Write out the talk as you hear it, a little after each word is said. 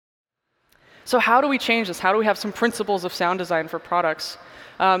So how do we change this? How do we have some principles of sound design for products?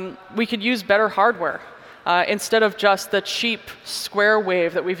 We could use better hardware. Instead of just the cheap square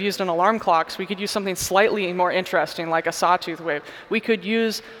wave that we've used in alarm clocks, we could use something slightly more interesting, like a sawtooth wave. We could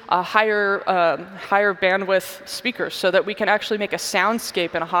use higher bandwidth speakers so that we can actually make a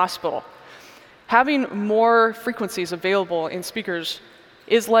soundscape in a hospital. Having more frequencies available in speakers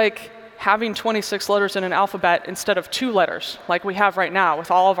is like having 26 letters in an alphabet instead of 2 letters, like we have right now with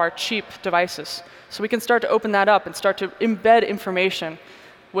all of our cheap devices. So we can start to open that up and start to embed information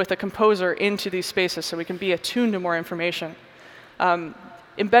with a composer into these spaces so we can be attuned to more information.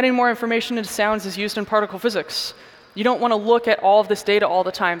 Embedding more information into sounds is used in particle physics. You don't want to look at all of this data all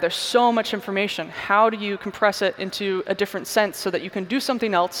the time. There's so much information. How do you compress it into a different sense so that you can do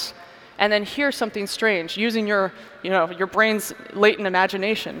something else and then hear something strange using your brain's latent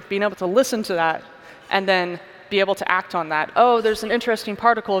imagination, being able to listen to that and then be able to act on that. Oh, there's an interesting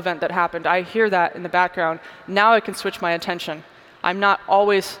particle event that happened. I hear that in the background. Now I can switch my attention. I'm not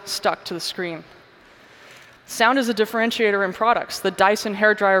always stuck to the screen. Sound is a differentiator in products. The Dyson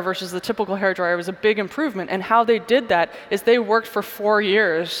hairdryer versus the typical hairdryer was a big improvement, and how they did that is they worked for 4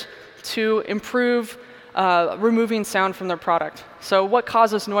 years to improve removing sound from their product. So what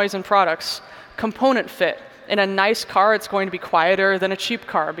causes noise in products? Component fit. In a nice car, it's going to be quieter than a cheap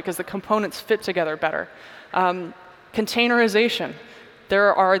car because the components fit together better. Containerization.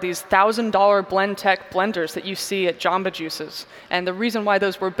 There are these $1,000 Blendtec blenders that you see at Jamba Juices. And the reason why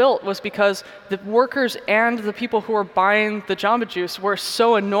those were built was because the workers and the people who were buying the Jamba Juice were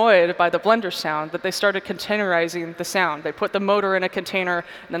so annoyed by the blender sound that they started containerizing the sound. They put the motor in a container,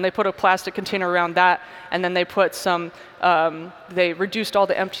 and then they put a plastic container around that, and then they put they reduced all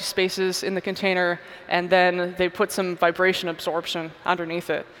the empty spaces in the container, and then they put some vibration absorption underneath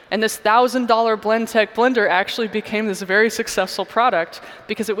it. And this $1,000 Blendtec blender actually became this very successful product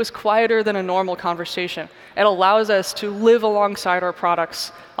because it was quieter than a normal conversation. It allows us to live alongside our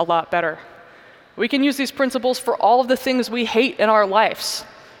products a lot better. We can use these principles for all of the things we hate in our lives,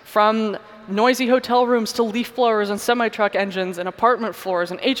 from noisy hotel rooms to leaf blowers and semi-truck engines and apartment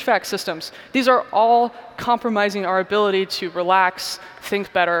floors and HVAC systems. These are all compromising our ability to relax,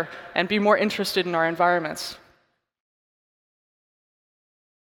 think better, and be more interested in our environments.